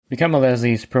Become a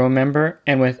Leslie's Pro member,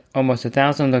 and with almost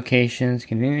 1,000 locations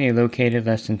conveniently located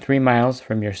less than 3 miles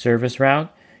from your service route,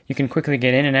 you can quickly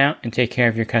get in and out and take care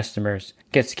of your customers.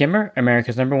 Get Skimmer,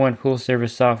 America's #1 pool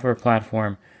service software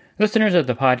platform. Listeners of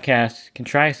the podcast can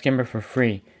try Skimmer for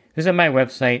free. Visit my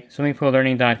website,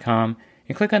 swimmingpoollearning.com,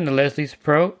 and click on the Leslie's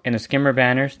Pro and the Skimmer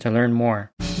banners to learn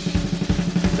more.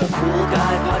 The Pool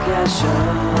Guy Podcast Show.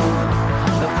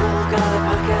 The Pool Guy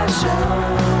Podcast Show.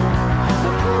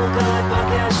 The Pool Guy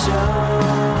Podcast Show.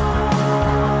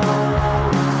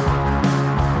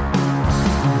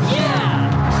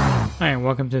 Yeah! Hi, and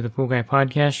welcome to the Pool Guy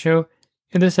Podcast Show.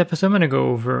 In this episode, I'm going to go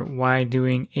over why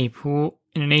doing a pool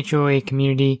in an HOA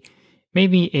community may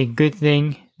be a good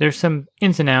thing. There's some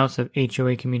ins and outs of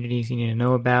HOA communities you need to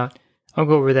know about. I'll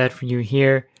go over that for you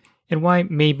here, and why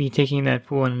maybe taking that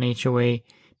pool in an HOA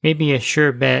may be a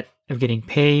sure bet of getting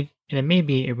paid, and it may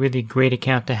be a really great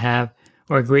account to have,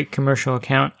 or a great commercial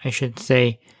account, I should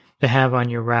say, to have on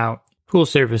your route. Pool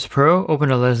Service Pro. Open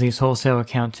a Leslie's wholesale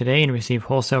account today and receive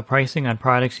wholesale pricing on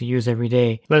products you use every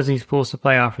day. Leslie's Pool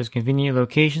Supply offers convenient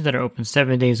locations that are open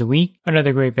 7 days a week.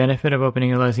 Another great benefit of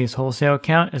opening a Leslie's wholesale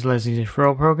account is Leslie's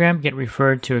referral program. Get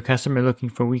referred to a customer looking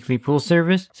for weekly pool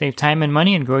service. Save time and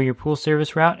money and grow your pool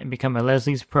service route and become a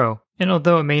Leslie's Pro. And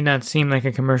although it may not seem like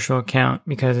a commercial account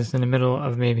because it's in the middle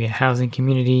of maybe a housing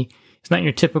community, it's not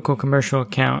your typical commercial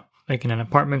account like in an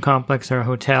apartment complex or a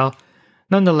hotel.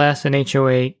 Nonetheless, an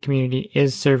HOA community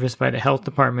is serviced by the health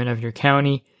department of your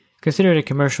county. Consider it a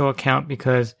commercial account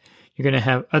because you're going to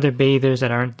have other bathers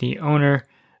that aren't the owner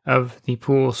of the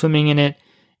pool swimming in it,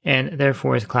 and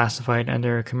therefore is classified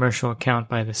under a commercial account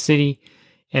by the city,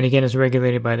 and again is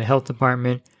regulated by the health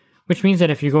department, which means that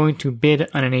if you're going to bid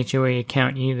on an HOA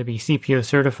account, you need to be CPO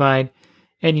certified,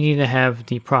 and you need to have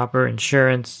the proper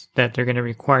insurance that they're going to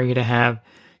require you to have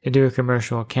to do a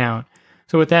commercial account.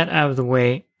 So with that out of the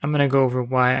way, I'm going to go over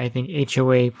why I think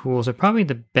HOA pools are probably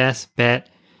the best bet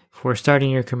for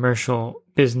starting your commercial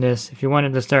business. If you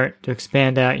wanted to start to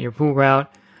expand out your pool route,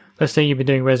 let's say you've been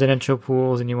doing residential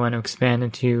pools and you want to expand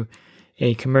into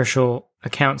a commercial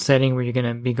account setting where you're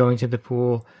going to be going to the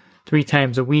pool 3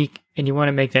 times a week, and you want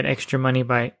to make that extra money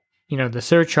by, the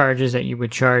surcharges that you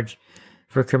would charge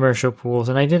for commercial pools.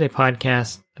 And I did a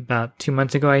podcast about 2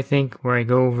 months ago, I think, where I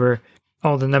go over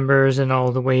all the numbers and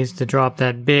all the ways to drop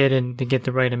that bid and to get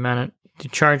the right amount to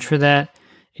charge for that.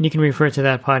 And you can refer to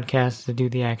that podcast to do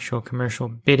the actual commercial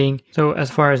bidding. So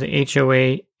as far as the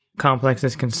HOA complex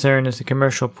is concerned, it's a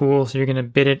commercial pool, so you're going to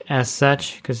bid it as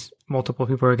such because multiple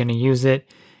people are going to use it.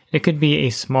 It could be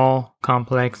a small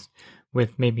complex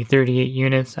with maybe 38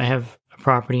 units. I have a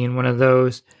property in one of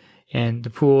those, and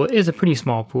the pool is a pretty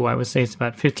small pool. I would say it's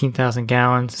about 15,000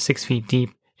 gallons, 6 feet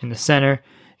deep in the center.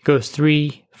 It goes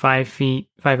 3, 5 feet,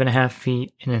 5.5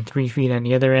 feet, and then 3 feet on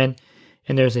the other end.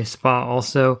 And there's a spa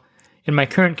also. In my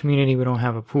current community, we don't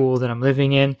have a pool that I'm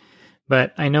living in,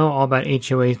 but I know all about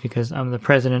HOAs because I'm the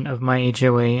president of my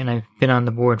HOA, and I've been on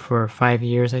the board for 5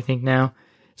 years, I think now.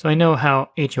 So I know how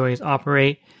HOAs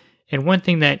operate. And one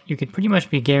thing that you could pretty much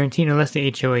be guaranteed, unless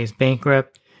the HOA is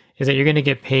bankrupt, is that you're going to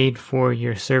get paid for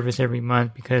your service every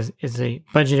month because it's a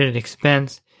budgeted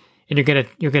expense, and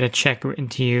you'll get a check written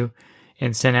to you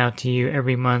and sent out to you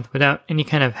every month without any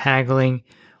kind of haggling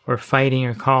or fighting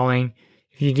or calling.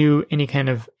 If you do any kind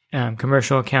of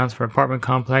commercial accounts for apartment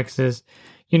complexes,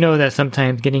 you know that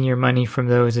sometimes getting your money from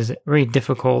those is very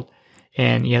difficult,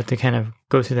 and you have to kind of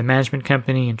go to the management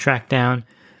company and track down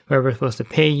whoever's supposed to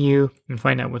pay you and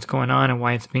find out what's going on and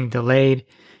why it's being delayed.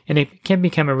 And it can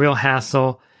become a real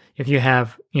hassle if you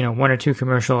have, 1 or 2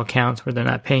 commercial accounts where they're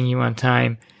not paying you on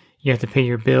time. You have to pay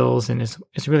your bills, and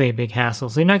it's really a big hassle.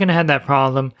 So you're not going to have that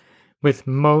problem with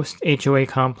most HOA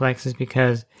complexes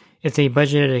because it's a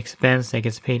budgeted expense that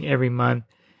gets paid every month.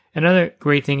 Another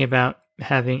great thing about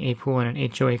having a pool in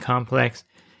an HOA complex,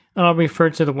 and I'll refer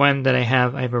to the one that I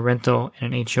have a rental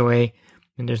in an HOA,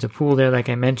 and there's a pool there like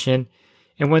I mentioned.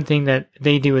 And one thing that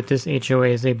they do with this HOA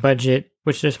is they budget,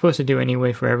 which they're supposed to do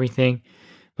anyway for everything,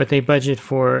 but they budget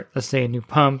for, let's say, a new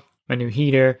pump, a new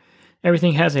heater.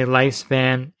 Everything has a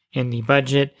lifespan in the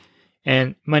budget,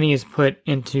 and money is put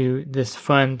into this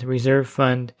fund, reserve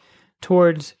fund,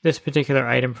 towards this particular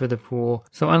item for the pool.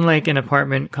 So unlike an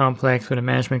apartment complex with a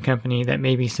management company that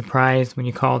may be surprised when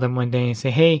you call them one day and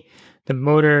say, hey, the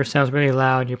motor sounds really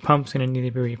loud, your pump's going to need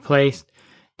to be replaced,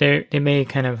 they may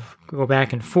kind of go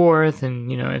back and forth,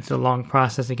 and it's a long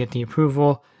process to get the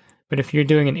approval. But if you're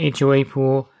doing an HOA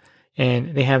pool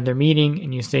and they have their meeting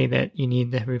and you say that you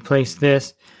need to replace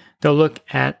this, they'll look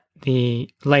at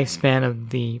the lifespan of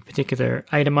the particular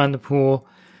item on the pool.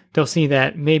 They'll see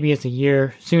that maybe it's a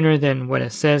year sooner than what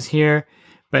it says here,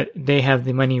 but they have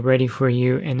the money ready for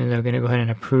you, and then they're going to go ahead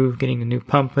and approve getting the new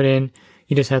pump put in.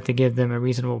 You just have to give them a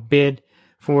reasonable bid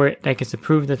for it that gets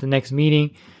approved at the next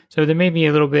meeting. So there may be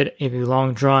a little bit of a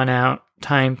long drawn out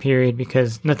time period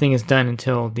because nothing is done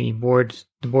until the board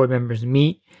members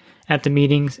meet at the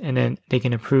meetings, and then they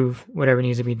can approve whatever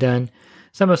needs to be done.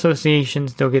 Some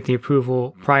associations, they'll get the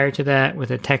approval prior to that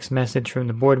with a text message from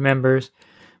the board members.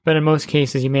 But in most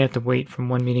cases, you may have to wait from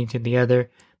one meeting to the other.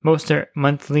 Most are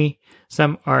monthly.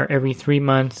 Some are every 3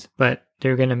 months, but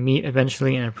they're going to meet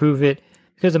eventually and approve it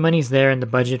because the money's there and the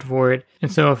budget for it.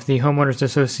 And so if the Homeowners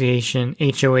Association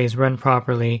HOA is run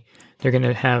properly, they're going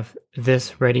to have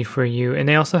this ready for you. And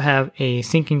they also have a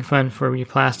sinking fund for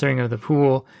replastering of the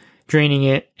pool, draining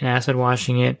it, and acid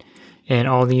washing it. And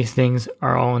all these things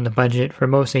are all in the budget for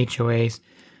most HOAs.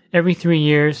 Every 3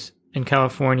 years, in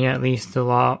California, at least, the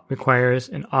law requires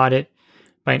an audit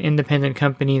by an independent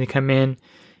company to come in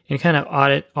and kind of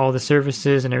audit all the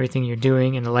services and everything you're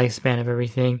doing and the lifespan of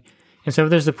everything. And so if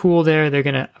there's a pool there, they're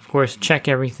going to, of course, check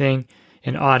everything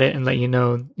and audit and let you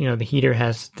know, the heater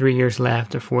has 3 years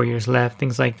left or 4 years left,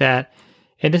 things like that.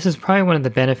 And this is probably one of the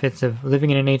benefits of living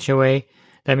in an HOA.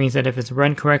 That means that if it's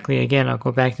run correctly, again, I'll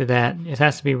go back to that. It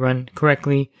has to be run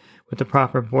correctly with the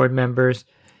proper board members,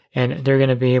 and they're going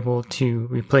to be able to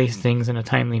replace things in a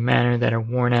timely manner that are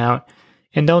worn out.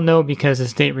 And they'll know because the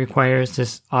state requires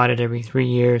this audit every 3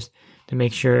 years to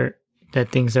make sure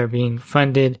that things are being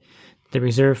funded, the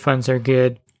reserve funds are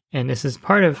good. And this is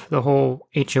part of the whole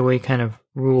HOA kind of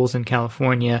rules in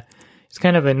California. It's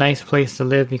kind of a nice place to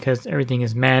live because everything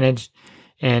is managed.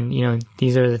 And,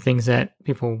 these are the things that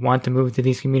people want to move to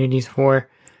these communities for.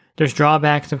 There's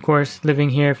drawbacks, of course, living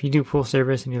here. If you do pool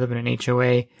service and you live in an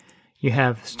HOA, you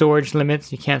have storage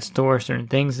limits. You can't store certain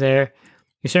things there.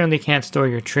 You certainly can't store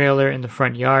your trailer in the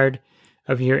front yard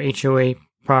of your HOA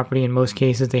property. In most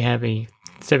cases, they have a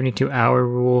 72-hour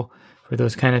rule for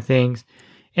those kind of things.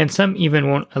 And some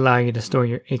even won't allow you to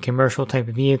store a commercial type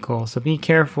of vehicle. So be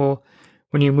careful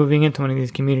when you're moving into one of these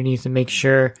communities to make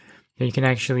sure that you can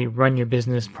actually run your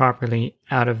business properly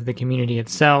out of the community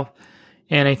itself.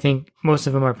 And I think most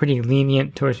of them are pretty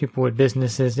lenient towards people with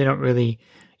businesses. They don't really,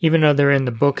 even though they're in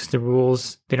the books, the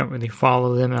rules, they don't really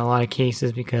follow them in a lot of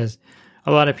cases because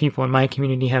a lot of people in my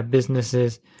community have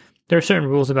businesses. There are certain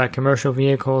rules about commercial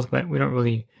vehicles, but we don't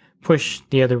really push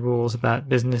the other rules about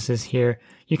businesses here.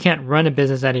 You can't run a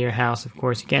business out of your house, of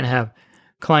course. You can't have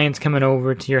clients coming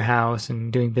over to your house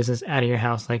and doing business out of your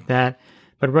house like that.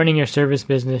 But running your service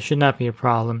business should not be a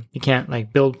problem. You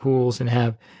can't build pools and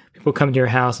have people come to your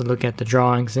house and look at the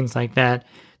drawings, things like that.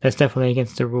 That's definitely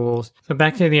against the rules. So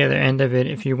back to the other end of it,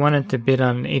 if you wanted to bid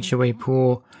on an HOA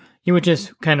pool, you would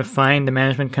just kind of find the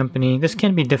management company. This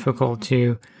can be difficult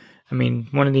too.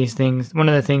 One of the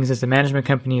things is the management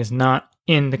company is not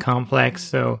in the complex.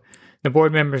 So the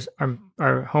board members are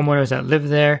homeowners that live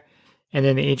there, and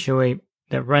then the HOA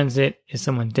that runs it is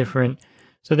someone different.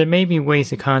 So there may be ways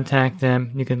to contact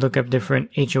them. You can look up different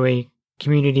HOA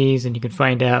communities and you can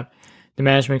find out the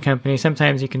management company.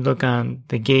 Sometimes you can look on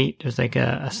the gate. There's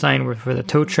a sign for the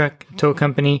tow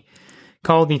company.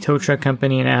 Call the tow truck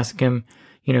company and ask them,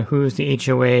 who's the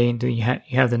HOA and do you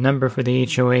have the number for the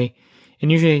HOA?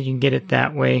 And usually you can get it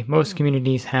that way. Most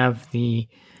communities have the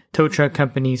tow truck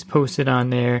companies posted on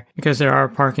there because there are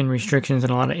parking restrictions in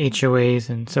a lot of HOAs.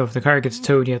 And so if the car gets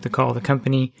towed, you have to call the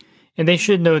company. And they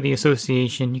should know the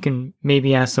association. You can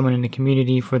maybe ask someone in the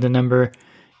community for the number,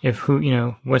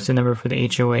 what's the number for the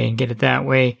HOA and get it that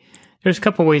way. There's a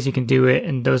couple ways you can do it,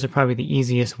 and those are probably the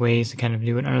easiest ways to kind of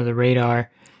do it under the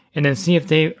radar. And then see if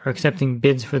they are accepting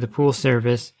bids for the pool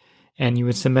service, and you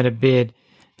would submit a bid.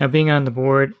 Now, being on the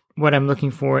board, what I'm looking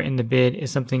for in the bid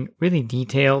is something really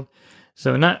detailed.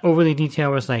 So not overly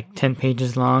detailed where it's 10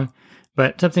 pages long,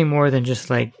 but something more than just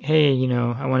hey,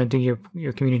 I want to do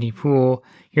your community pool.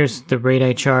 Here's the rate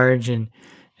I charge, and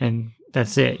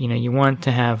that's it. You want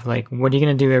to have what are you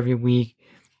going to do every week?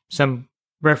 Some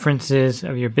references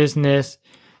of your business,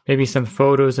 maybe some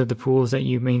photos of the pools that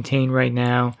you maintain right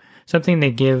now, something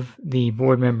that give the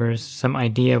board members some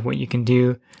idea of what you can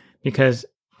do. Because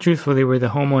truthfully, we're the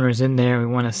homeowners in there. We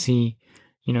want to see,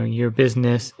 your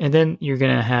business. And then you're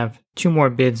going to have 2 more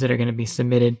bids that are going to be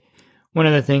submitted. One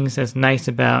of the things that's nice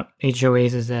about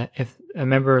HOAs is that if a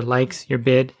member likes your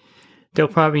bid, they'll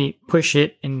probably push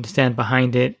it and stand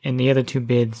behind it. And the other 2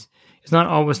 bids, it's not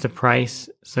always the price.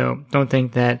 So don't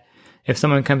think that if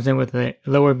someone comes in with a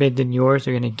lower bid than yours,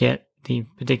 they're going to get the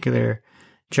particular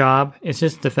job. It's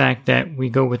just the fact that we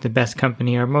go with the best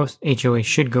company, or most HOAs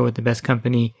should go with the best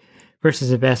company versus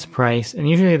the best price. And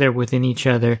usually they're within each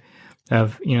other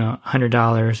of,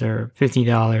 $100 or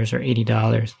 $50 or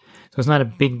 $80. So it's not a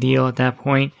big deal at that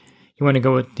point. you want to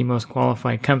go with the most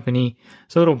qualified company.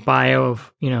 So a little bio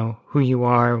of, who you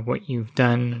are, what you've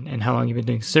done, and how long you've been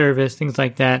doing service, things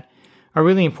like that are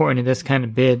really important in this kind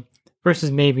of bid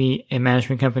versus maybe a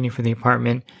management company for the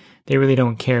apartment. They really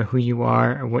don't care who you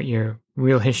are or what your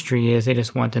real history is. They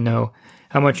just want to know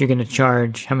how much you're going to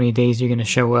charge, how many days you're going to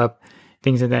show up,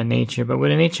 things of that nature. But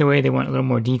with an HOA, they want a little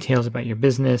more details about your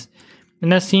business.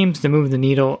 And that seems to move the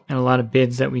needle in a lot of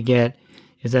bids that we get,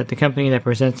 is that the company that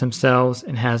presents themselves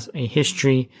and has a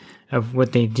history of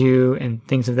what they do and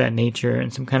things of that nature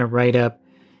and some kind of write-up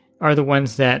are the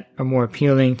ones that are more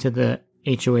appealing to the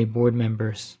HOA board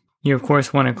members. You, of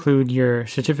course, want to include your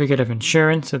certificate of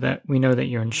insurance so that we know that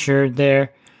you're insured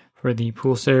there for the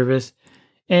pool service.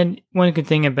 And one good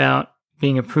thing about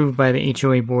being approved by the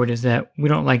HOA board is that we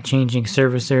don't like changing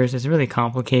servicers. It's really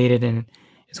complicated, and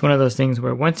it's one of those things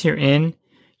where once you're in,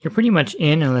 you're pretty much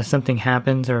in unless something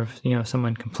happens or if,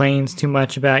 someone complains too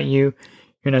much about you,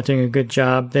 you're not doing a good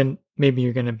job, then maybe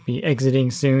you're going to be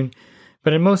exiting soon.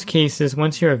 But in most cases,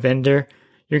 once you're a vendor,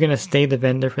 you're going to stay the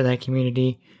vendor for that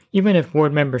community. Even if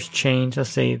board members change, let's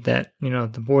say that,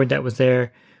 the board that was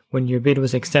there when your bid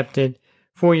was accepted,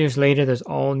 4 years later, there's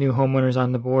all new homeowners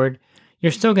on the board,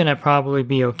 you're still going to probably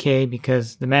be okay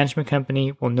because the management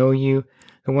company will know you.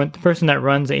 The person that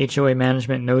runs the HOA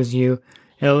management knows you.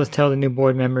 And they'll just tell the new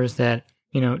board members that,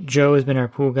 Joe has been our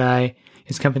pool guy.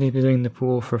 His company's been doing the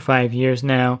pool for 5 years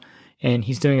now, and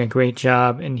he's doing a great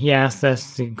job. And he asked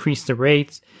us to increase the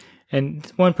rates. And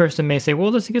one person may say,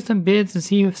 well, let's get some bids and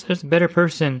see if there's a better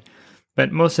person.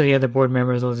 But most of the other board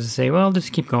members will just say, well,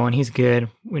 just keep going. He's good.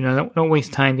 Don't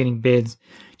waste time getting bids.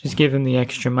 Just give him the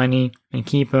extra money and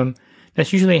keep him.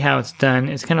 That's usually how it's done.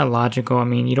 It's kind of logical. I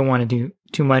mean, you don't want to do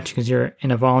too much because you're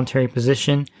in a voluntary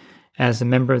position as a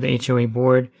member of the HOA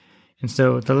board. And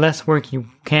so the less work you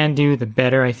can do, the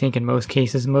better, I think, in most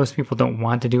cases. Most people don't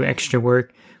want to do extra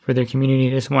work for their community.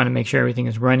 They just want to make sure everything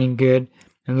is running good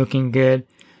and looking good.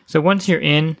 So once you're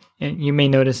in, and you may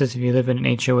notice this if you live in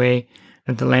an HOA,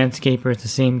 that the landscaper is the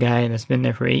same guy that's been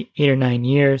there for eight or 9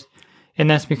 years. And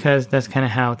that's because that's kind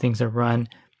of how things are run.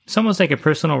 It's almost like a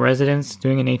personal residence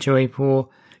doing an HOA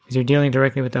pool because you're dealing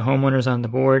directly with the homeowners on the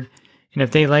board. And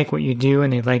if they like what you do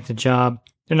and they like the job,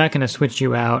 they're not going to switch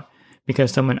you out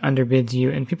because someone underbids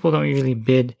you. And people don't usually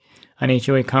bid on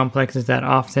HOA complexes that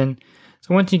often.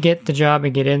 So once you get the job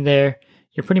and get in there,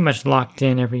 you're pretty much locked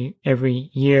in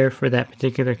every year for that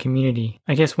particular community.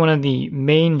 I guess one of the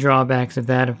main drawbacks of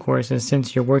that, of course, is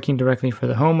since you're working directly for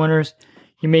the homeowners,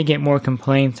 you may get more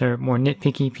complaints or more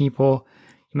nitpicky people.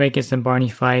 You might get some Barney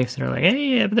Fifes that are like,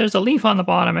 hey, there's a leaf on the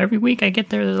bottom. Every week I get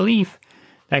there's a leaf.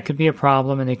 That could be a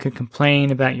problem, and they could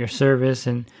complain about your service,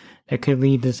 and that could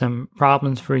lead to some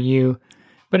problems for you.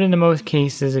 But in the most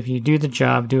cases, if you do the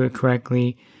job, do it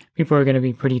correctly, people are going to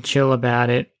be pretty chill about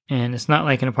it. And it's not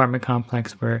like an apartment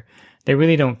complex where they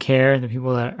really don't care, the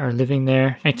people that are living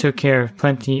there. I took care of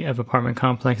plenty of apartment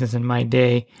complexes in my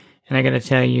day, and I got to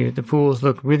tell you, the pools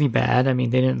look really bad. I mean,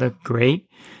 they didn't look great.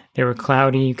 They were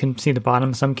cloudy. You couldn't see the bottom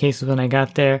in some cases when I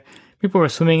got there. People were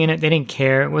swimming in it. They didn't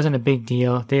care. It wasn't a big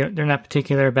deal. They're not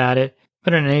particular about it.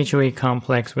 But in an HOA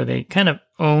complex where they kind of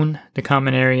own the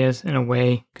common areas in a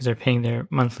way because they're paying their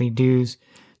monthly dues,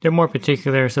 they're more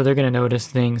particular, so they're going to notice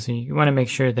things. So you want to make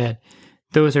sure that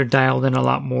those are dialed in a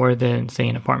lot more than, say,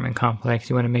 an apartment complex.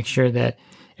 You want to make sure that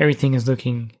everything is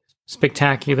looking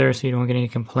spectacular so you don't get any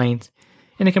complaints.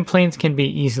 And the complaints can be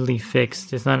easily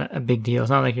fixed. It's not a big deal. It's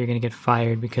not like you're going to get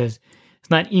fired because it's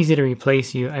not easy to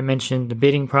replace you. I mentioned the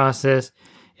bidding process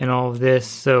and all of this.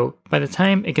 So by the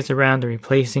time it gets around to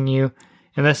replacing you,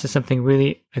 unless it's something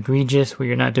really egregious where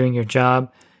you're not doing your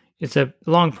job, it's a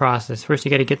long process. First, you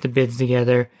got to get the bids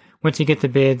together. Once you get the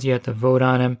bids, you have to vote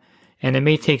on them. And it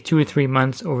may take 2 or 3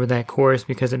 months over that course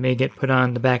because it may get put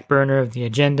on the back burner of the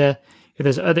agenda if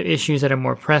there's other issues that are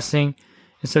more pressing.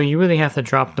 And so you really have to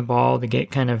drop the ball to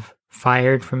get kind of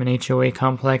fired from an HOA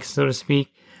complex, so to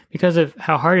speak, because of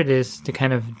how hard it is to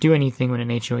kind of do anything with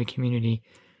an HOA community.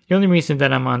 The only reason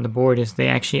that I'm on the board is they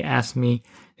actually asked me,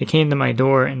 they came to my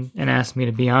door and asked me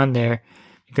to be on there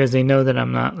because they know that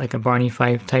I'm not like a Barney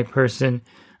Fife type person.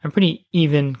 I'm pretty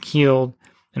even-keeled,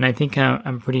 and I think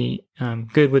I'm pretty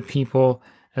good with people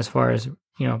as far as,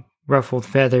 ruffled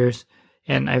feathers,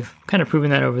 and I've kind of proven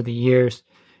that over the years.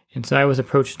 And so I was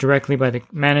approached directly by the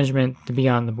management to be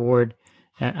on the board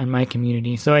on my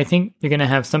community. So I think you're going to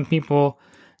have some people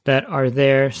that are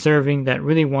there serving that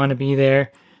really want to be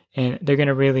there, and they're going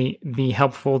to really be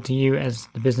helpful to you as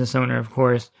the business owner, of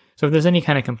course. So if there's any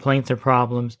kind of complaints or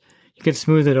problems, you could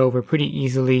smooth it over pretty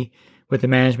easily with the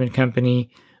management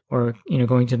company or,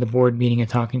 going to the board meeting and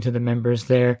talking to the members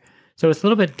there. So it's a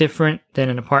little bit different than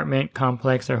an apartment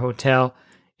complex or hotel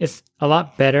It's a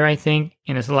lot better, I think,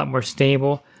 and it's a lot more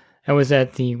stable. I was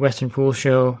at the Western Pool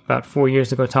Show about 4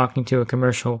 years ago talking to a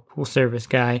commercial pool service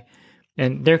guy,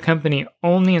 and their company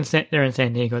they're in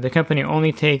San Diego. Their company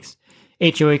only takes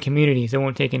HOA communities. They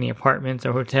won't take any apartments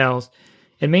or hotels,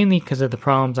 and mainly because of the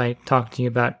problems I talked to you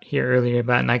about here earlier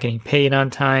about not getting paid on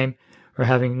time or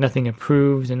having nothing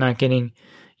approved and not getting,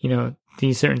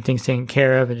 these certain things taken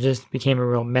care of. It just became a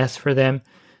real mess for them.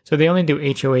 So they only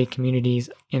do HOA communities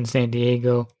in San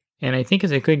Diego, and I think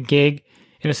it's a good gig,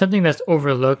 and it's something that's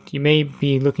overlooked. You may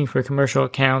be looking for commercial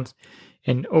accounts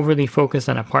and overly focused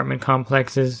on apartment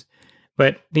complexes,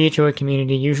 but the HOA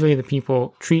community, usually the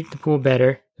people treat the pool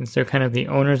better since they're kind of the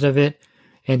owners of it,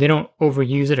 and they don't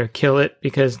overuse it or kill it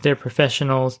because they're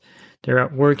professionals, they're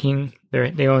out working,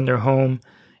 they own their home,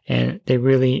 and they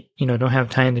really, don't have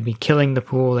time to be killing the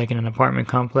pool like in an apartment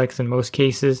complex in most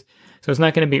cases. So it's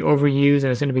not going to be overused,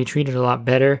 and it's going to be treated a lot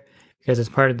better because it's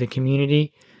part of the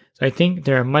community. So I think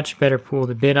they're a much better pool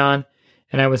to bid on.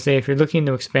 And I would say if you're looking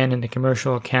to expand into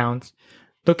commercial accounts,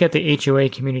 look at the HOA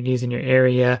communities in your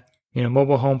area.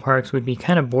 Mobile home parks would be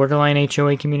kind of borderline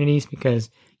HOA communities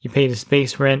because you pay the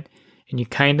space rent and you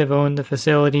kind of own the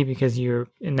facility because you're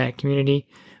in that community.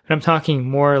 But I'm talking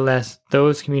more or less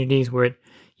those communities where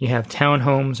you have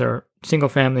townhomes or single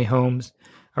family homes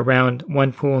around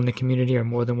one pool in the community or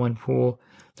more than one pool.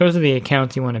 Those are the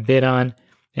accounts you want to bid on.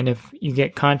 And if you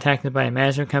get contacted by a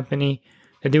management company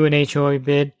to do an HOA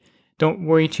bid, don't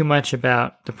worry too much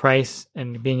about the price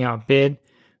and being outbid.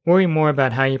 Worry more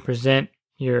about how you present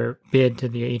your bid to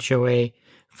the HOA,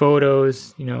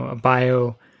 photos, a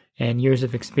bio, and years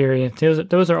of experience.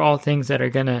 Those are all things that are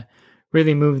going to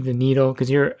really move the needle because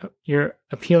you're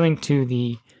appealing to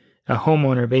the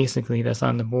homeowner basically that's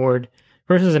on the board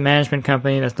versus a management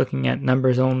company that's looking at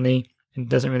numbers only and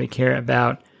doesn't really care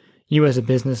about you as a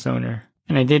business owner.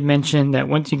 And I did mention that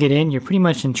once you get in, you're pretty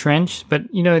much entrenched, but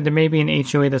there may be an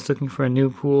HOA that's looking for a new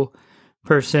pool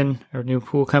person or new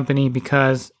pool company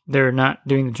because they're not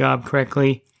doing the job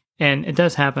correctly. And it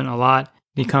does happen a lot.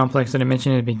 The complex that I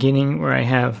mentioned at the beginning where I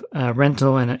have a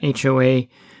rental and an HOA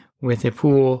with a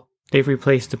pool, they've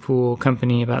replaced the pool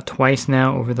company about twice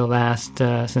now over the last,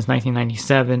 since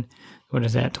 1997. What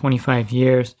is that, 25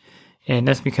 years? And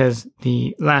that's because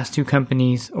the last two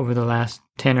companies over the last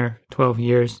 10 or 12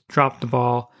 years dropped the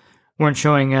ball, weren't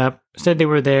showing up, said they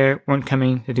were there, weren't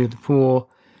coming to do the pool,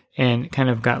 and kind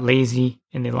of got lazy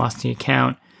and they lost the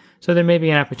account. So there may be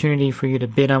an opportunity for you to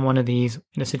bid on one of these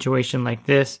in a situation like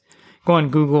this. Go on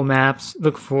Google Maps,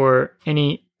 look for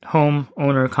any home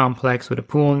owner complex with a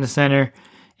pool in the center,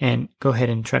 and go ahead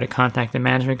and try to contact the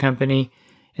management company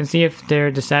and see if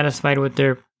they're dissatisfied with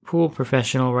their pool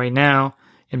professional right now,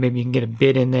 and maybe you can get a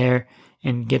bid in there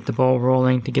and get the ball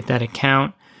rolling to get that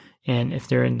account. And if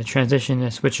they're in the transition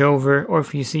to switch over, or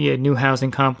if you see a new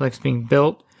housing complex being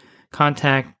built,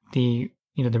 contact the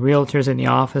realtors in the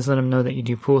office, let them know that you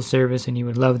do pool service and you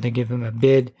would love to give them a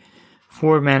bid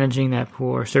for managing that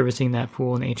pool or servicing that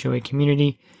pool in the HOA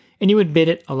community. And you would bid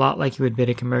it a lot like you would bid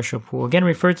a commercial pool. Again,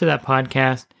 refer to that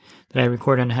podcast that I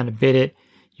recorded on how to bid it.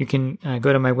 You can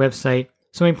go to my website,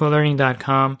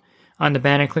 swimmingpoollearning.com. On the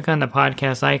banner, click on the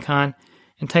podcast icon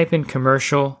and type in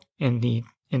commercial in the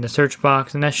search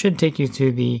box. And that should take you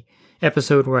to the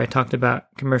episode where I talked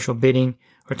about commercial bidding,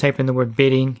 or type in the word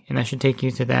bidding, and that should take you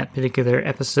to that particular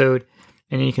episode.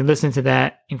 And then you can listen to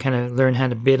that and kind of learn how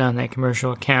to bid on that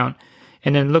commercial account.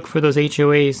 And then look for those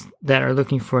HOAs that are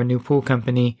looking for a new pool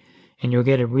company, and you'll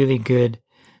get a really good,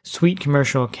 sweet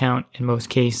commercial account in most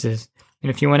cases. And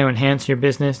if you want to enhance your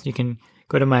business, you can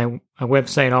go to my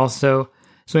website also,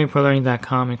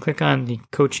 swimmingpoollearning.com, and click on the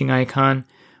coaching icon,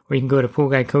 or you can go to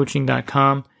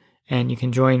poolguycoaching.com and you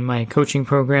can join my coaching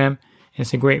program.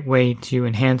 It's a great way to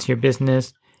enhance your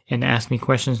business and ask me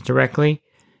questions directly.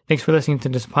 Thanks for listening to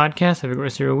this podcast. Have a great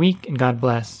rest of your week, and God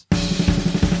bless.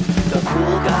 The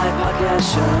Pool Guy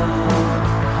Podcast Show.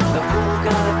 The Pool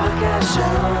Guy Podcast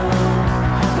Show.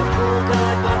 The Pool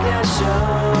Guy Podcast Show.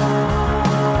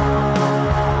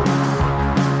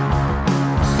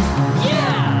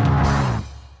 Yeah!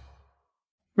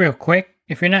 Real quick,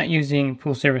 if you're not using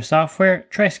pool service software,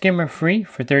 try Skimmer free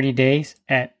for 30 days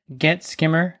at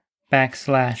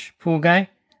getskimmer.com/poolguy.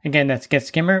 Again, that's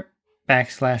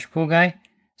getskimmer.com/poolguy.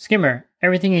 Skimmer,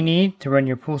 everything you need to run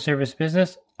your pool service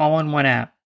business all in one app.